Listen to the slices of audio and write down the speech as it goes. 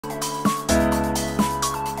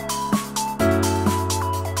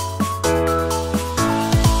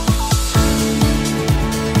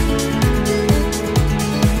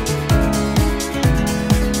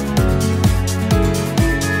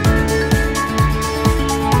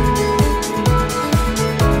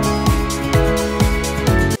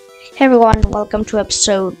Hey everyone, welcome to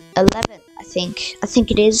episode 11, I think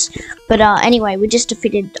it is. But anyway, we just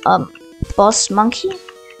defeated boss monkey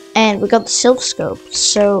and we got the silver scope.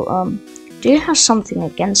 So do you have something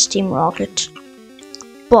against Team Rocket?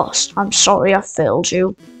 Boss, I'm sorry I failed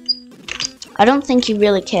you. I don't think he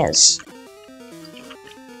really cares.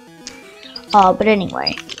 But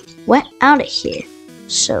anyway, we're out of here.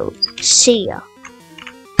 So see ya.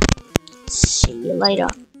 See you later.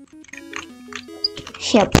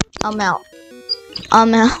 Yep, I'm out.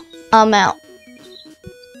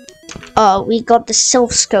 We got the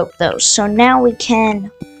silver scope though, so now we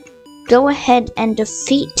can go ahead and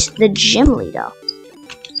defeat the gym leader,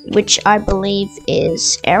 which I believe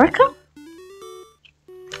is Erika.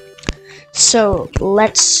 So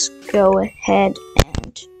let's go ahead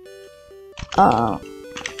and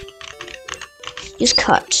use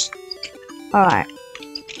cut. Alright.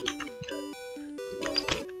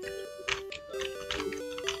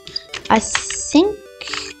 I think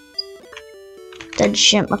the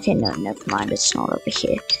gym. Okay, no, never mind. It's not over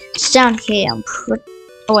here. It's down here. I'm pretty.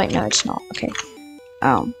 Oh wait, no, it's not. Okay.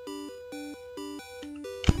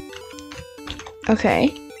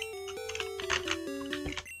 Okay.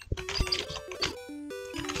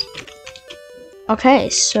 Okay,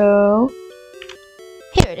 so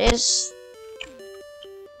here it is.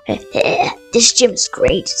 This gym is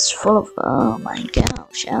great. It's full of. Oh my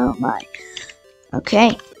gosh. Oh my.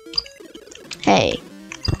 Okay. Hey.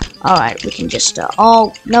 Alright, we can just,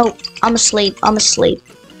 oh, no, I'm asleep,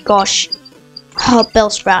 Gosh. Oh,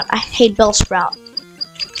 Bellsprout, I hate Bellsprout.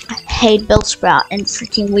 I hate Bellsprout and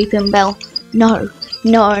freaking Weeping Bell. No.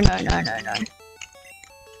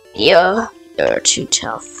 You're too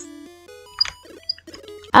tough.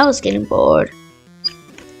 I was getting bored.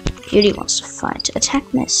 Beauty wants to fight.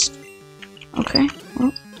 Attack missed. Okay,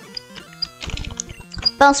 well.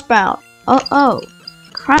 Bellsprout. Oh,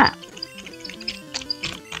 crap.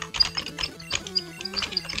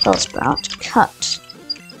 Bellsprout, cut.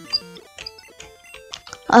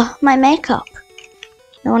 My makeup.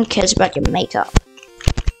 No one cares about your makeup.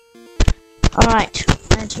 Alright,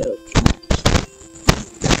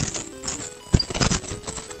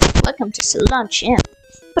 welcome to Salon Gym.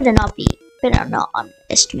 Better not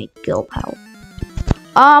underestimate girl power.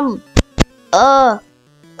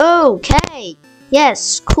 Okay.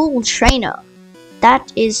 Yes, cool trainer.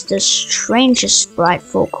 That is the strangest sprite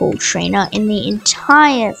for cool trainer in the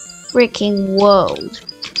entire freaking world.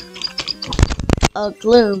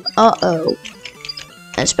 Gloom. Uh-oh.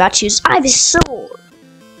 I was about to use Ivy's sword.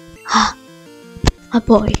 My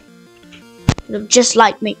boy. You look just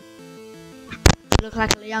like me. You look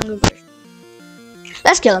like a younger version.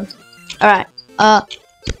 Let's kill him. Alright.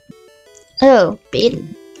 Oh,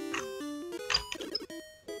 beaten.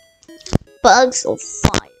 Bugs or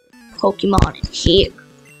fire. Pokemon in here.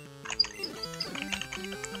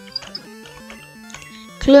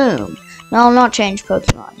 Gloom. No, I'll not change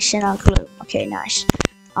Pokemon. You send out Gloom. Okay, nice.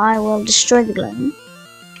 I will destroy the Gloom.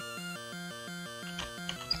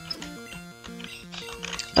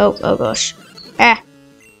 Oh gosh.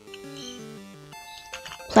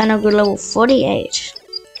 Plano good level 48.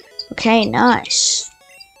 Okay, nice.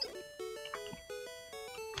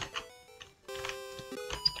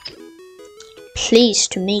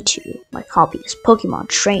 Pleased to meet you. My hobby is Pokemon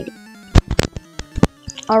training.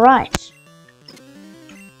 Alright.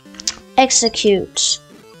 Execute.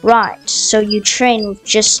 Right, so you train with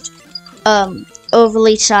just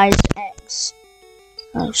overly sized eggs.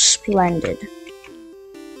 Oh, splendid.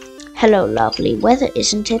 Hello, lovely. Weather,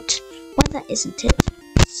 isn't it? It's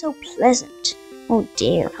so pleasant. Oh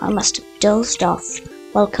dear, I must have dozed off.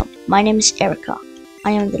 Welcome. My name is Erika.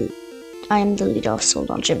 I am the leader of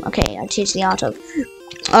Solon Gym. Okay, I teach the art of.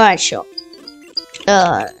 Alright, sure.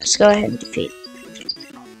 Let's go ahead and defeat.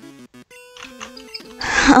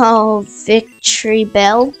 Oh, Victory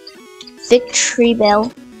Bell. Victory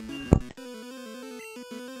Bell.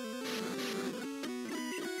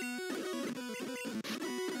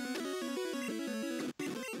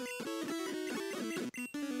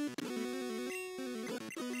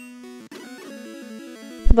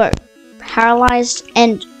 But paralyzed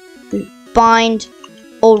and bind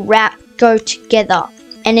or wrap go together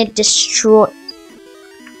and it destroy.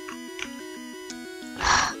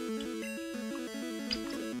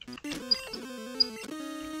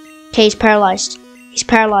 Okay, he's paralyzed.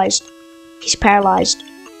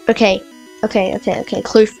 Okay.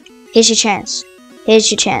 Kloof, here's your chance.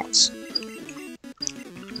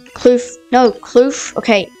 Kloof, no, Kloof.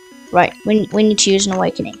 Okay, right, we need to use an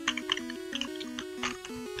awakening.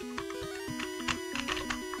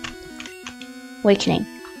 Awakening.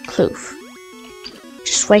 Kloof.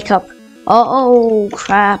 Just wake up. Oh,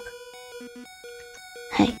 crap.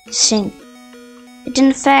 Hey, sing. It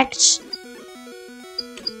didn't affect.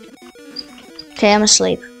 Okay, I'm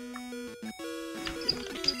asleep.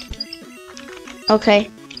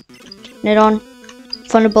 Okay. Net on.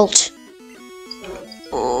 Thunderbolt.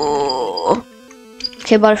 Oh.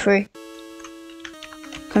 Okay, Butterfree.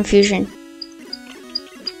 Confusion.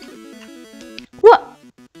 What?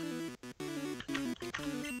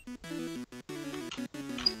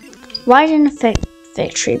 Why didn't affect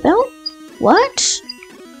Victory Bell? What?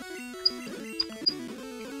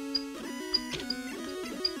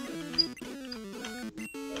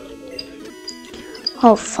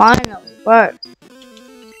 Oh, finally, what?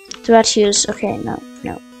 Do I have to use? Okay, no.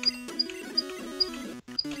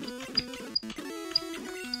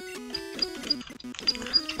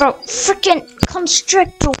 Bro, freaking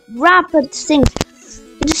constrictor rapid things.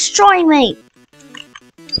 You're destroying me.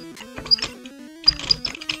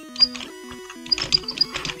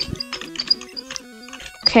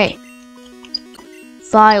 Okay.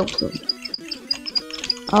 Vileplume.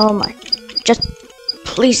 Oh my. Just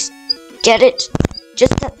please get it.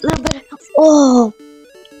 Just that little bit of. Oh.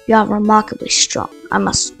 You are remarkably strong. I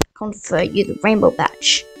must confer you the Rainbow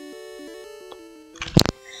Badge.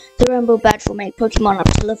 The Rainbow Badge will make Pokemon up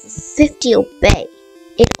to level 50 obey.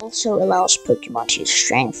 It also allows Pokemon to use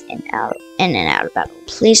strength in and out of battle.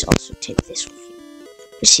 Please also take this with you.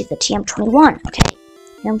 Receive the TM21. Okay.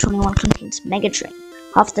 TM21 contains Mega Drain.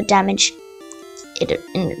 Half the damage it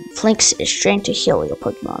inflicts is drained to heal your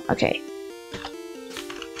Pokemon. Okay.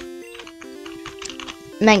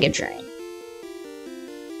 Mega Drain.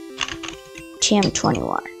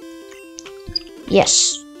 TM21.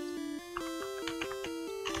 Yes.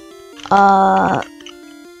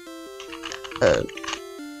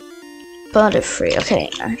 Butterfree. Okay.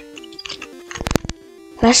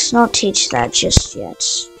 Let's not teach that just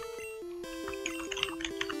yet.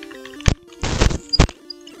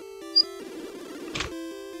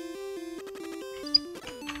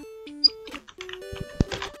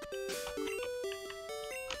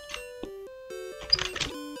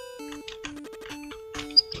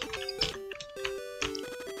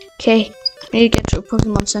 Okay, I need to get to a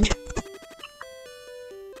Pokemon Center.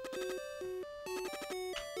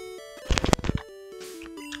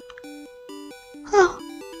 Oh,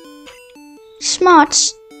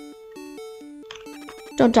 smarts.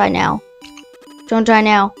 Don't die now. Don't die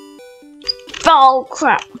now. Oh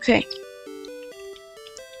crap. Okay.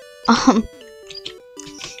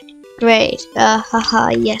 Great. Haha.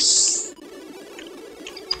 Yes.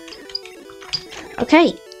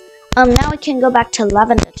 Okay. Now we can go back to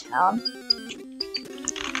Lavender Town.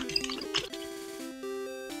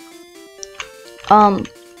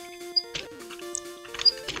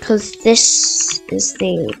 Because this is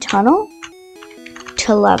the tunnel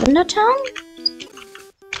to Lavender Town.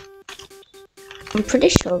 I'm pretty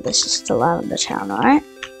sure this is the Lavender Town, alright?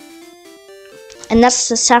 And that's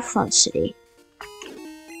the Saffron City.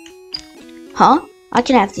 Huh? I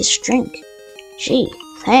can have this drink. Gee,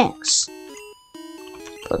 thanks.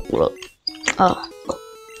 Look.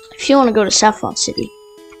 If you want to go to Saffron City,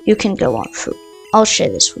 you can go on through. I'll share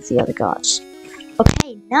this with the other guards.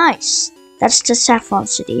 Okay, nice. That's the Saffron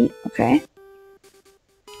City. Okay.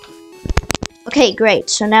 Okay, great.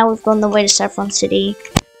 So now we've gone the way to Saffron City.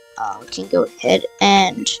 We can go ahead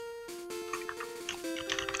and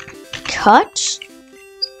cut.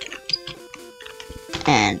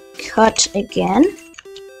 And cut again.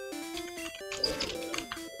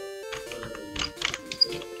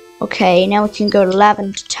 Okay, now we can go to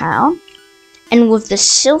Lavender Town. And with the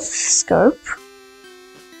Sylph Scope,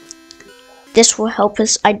 this will help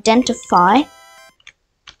us identify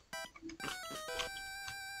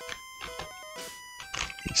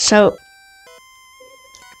so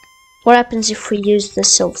what happens if we use the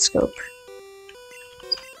Sylph Scope?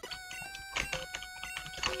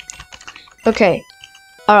 Okay,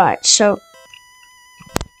 alright, so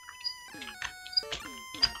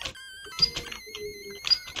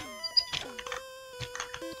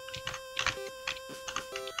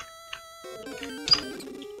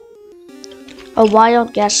a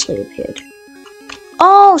wild ghastly appeared.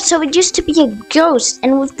 Oh, so it used to be a ghost,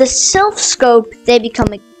 and with the Sylph Scope, they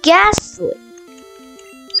become a ghastly.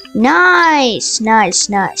 Nice.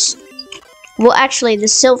 Well, actually, the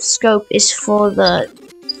Sylph Scope is for the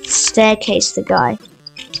staircase, the guy.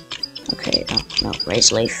 Okay, no,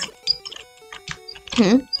 raise leaf.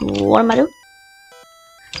 What am I doing?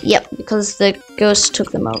 Yep, because the ghost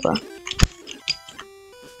took them over.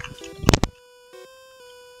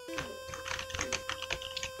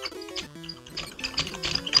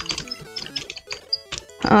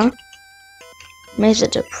 May the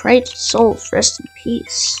depraved souls rest in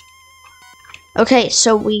peace. Okay,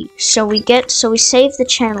 so we save the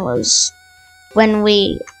channelers when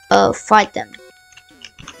we fight them.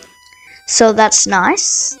 So that's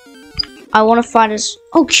nice. I want to fight as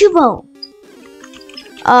Cubo.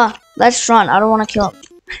 Let's run. I don't want to kill him.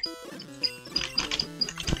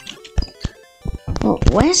 Oh,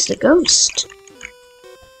 where's the ghost?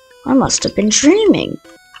 I must have been dreaming.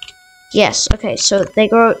 Yes. Okay. So they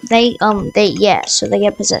get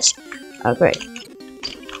possessed. Oh, great.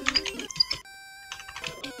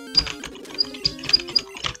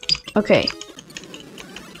 Okay.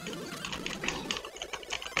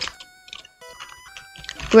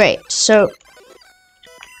 Great, so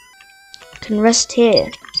can rest here.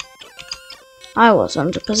 I was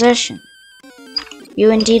under possession.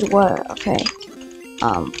 You indeed were, okay.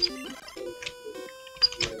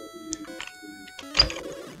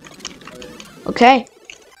 Okay.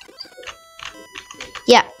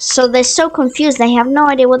 Yeah, so they're so confused, they have no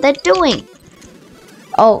idea what they're doing.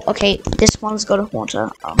 Oh, okay, this one's got a haunter.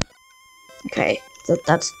 Oh. Okay,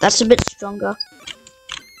 that's a bit stronger.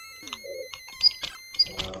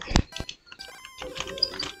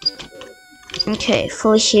 Okay,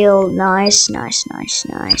 fully healed. Nice.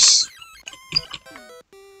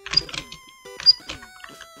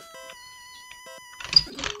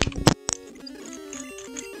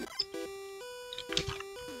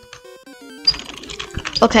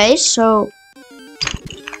 Okay, so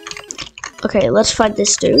let's fight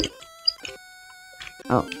this dude.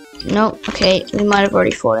 Oh, no, okay, we might have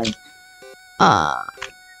already fought him.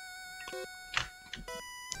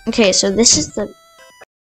 Okay, so this is the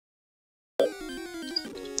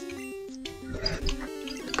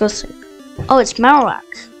ghost. Oh, it's Marowak.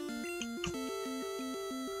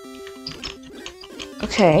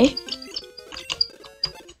 Okay.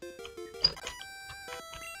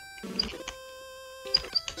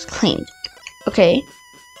 It's cleaned. Okay.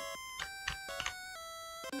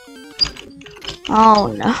 Oh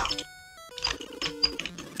no.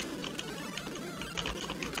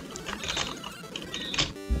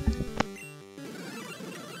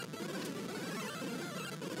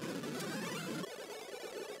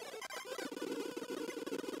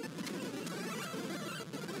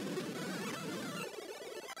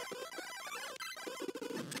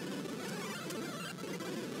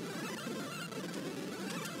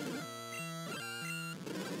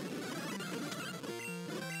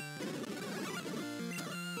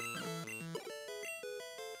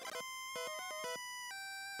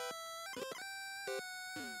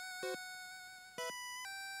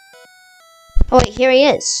 Oh wait, here he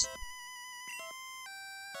is.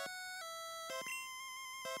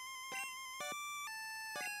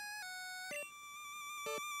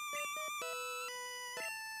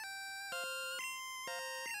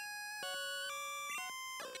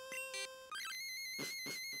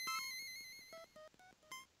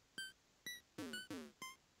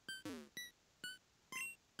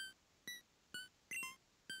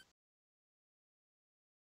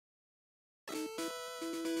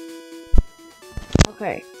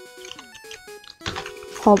 Okay.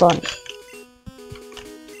 Hold on.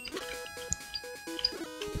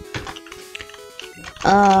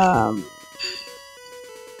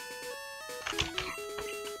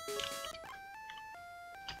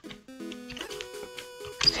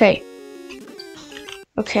 Okay.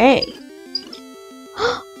 Okay.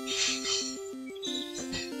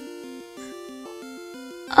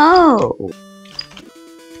 Oh.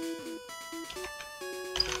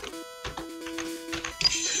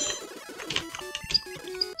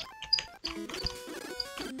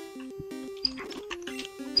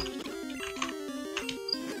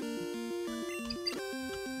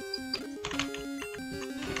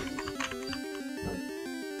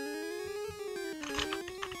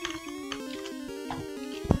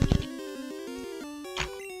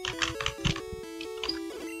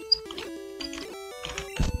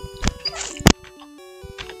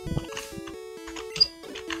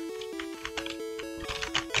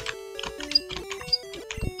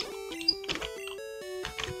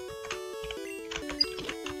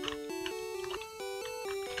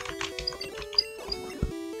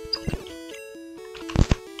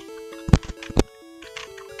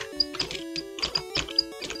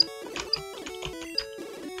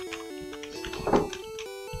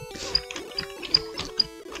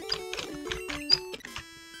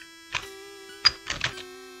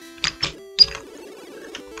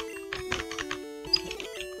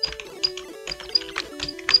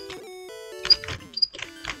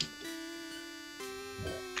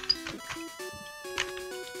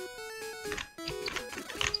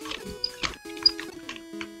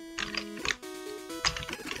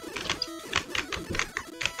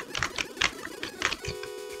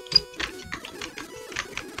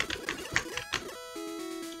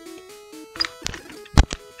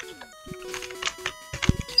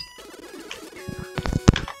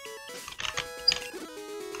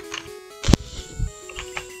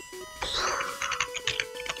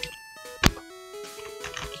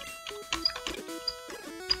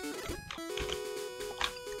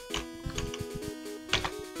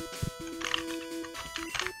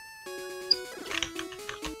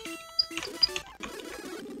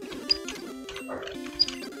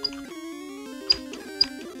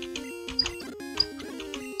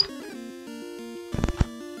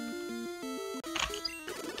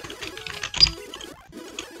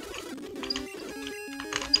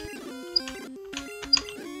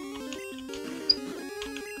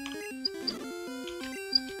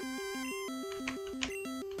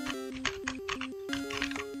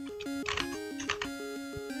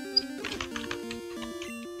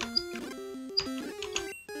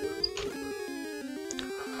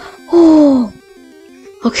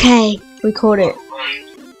 Okay, we caught it.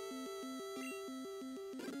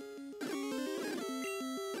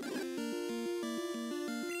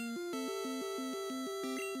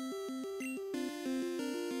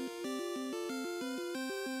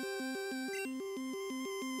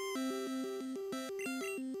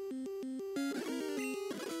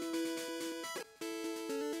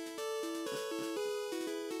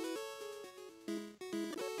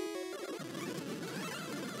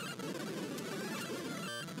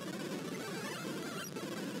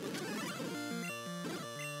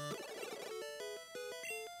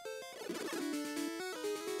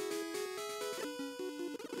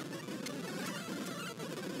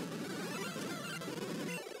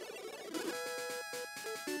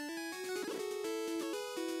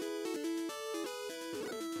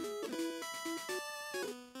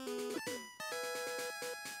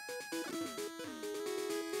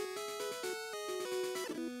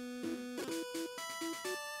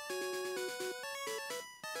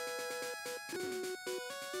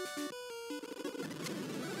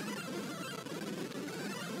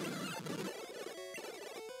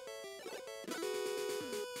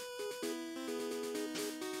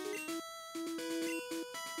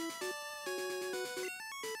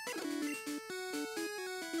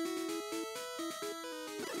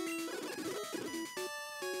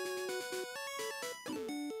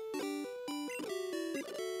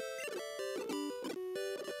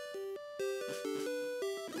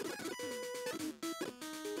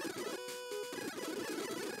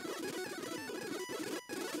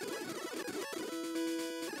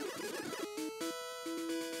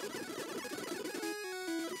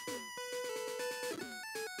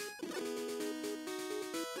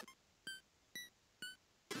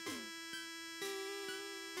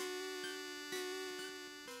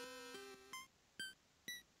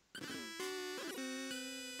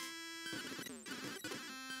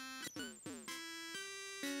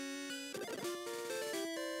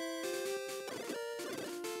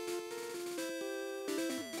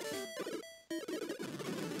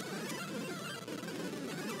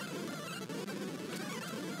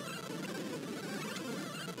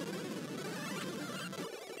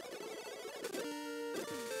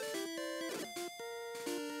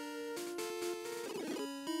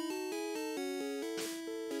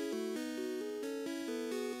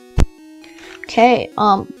 Okay,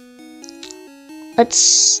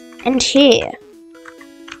 let's end here.